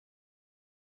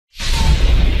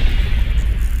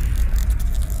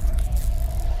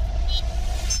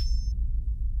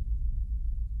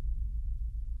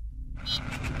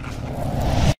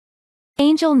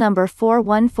Angel number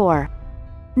 414.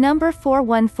 Number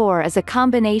 414 is a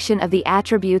combination of the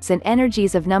attributes and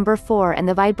energies of number 4 and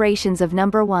the vibrations of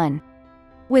number 1.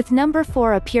 With number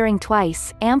 4 appearing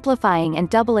twice, amplifying and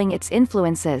doubling its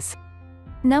influences.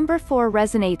 Number 4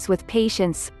 resonates with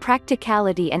patience,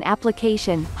 practicality and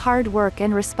application, hard work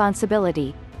and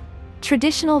responsibility.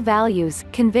 Traditional values,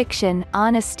 conviction,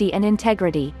 honesty and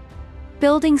integrity.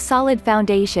 Building solid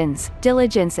foundations,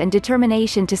 diligence and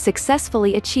determination to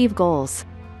successfully achieve goals.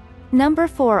 Number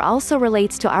 4 also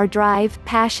relates to our drive,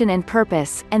 passion and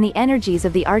purpose, and the energies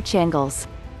of the Archangels.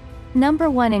 Number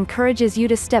 1 encourages you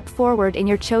to step forward in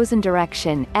your chosen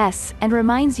direction, and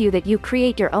reminds you that you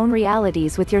create your own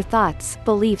realities with your thoughts,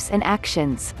 beliefs and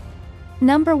actions.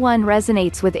 Number 1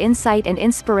 resonates with insight and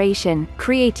inspiration,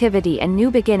 creativity and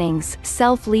new beginnings,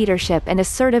 self-leadership and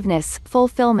assertiveness,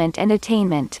 fulfillment and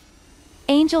attainment.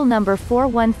 Angel number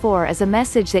 414 is a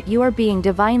message that you are being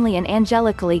divinely and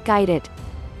angelically guided.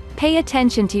 Pay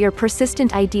attention to your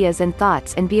persistent ideas and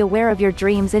thoughts and be aware of your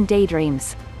dreams and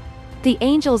daydreams. The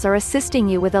angels are assisting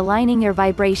you with aligning your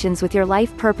vibrations with your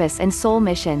life purpose and soul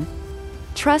mission.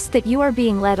 Trust that you are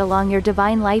being led along your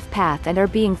divine life path and are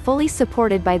being fully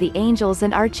supported by the angels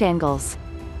and archangels.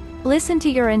 Listen to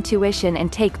your intuition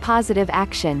and take positive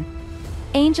action.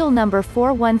 Angel number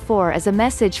 414 is a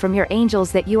message from your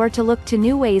angels that you are to look to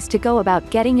new ways to go about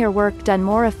getting your work done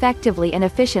more effectively and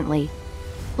efficiently.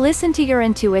 Listen to your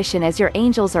intuition as your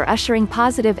angels are ushering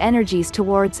positive energies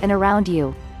towards and around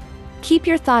you. Keep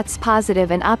your thoughts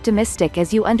positive and optimistic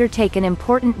as you undertake an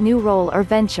important new role or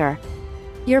venture.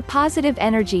 Your positive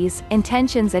energies,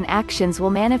 intentions and actions will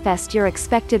manifest your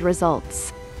expected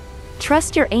results.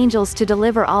 Trust your angels to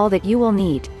deliver all that you will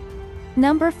need.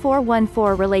 Number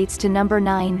 414 relates to number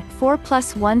 9, 4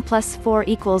 + 1 + 4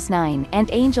 = 9, and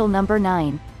angel number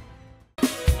 9.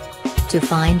 To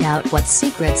find out what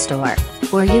secret store,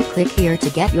 or you click here to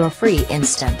get your free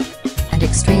instant and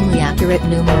extremely accurate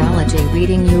numerology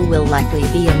reading. You will likely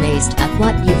be amazed at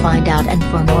what you find out, and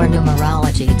for more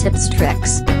numerology tips,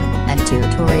 tricks, and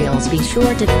tutorials, be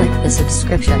sure to click the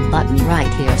subscription button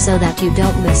right here so that you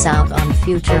don't miss out on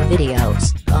future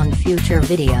videos.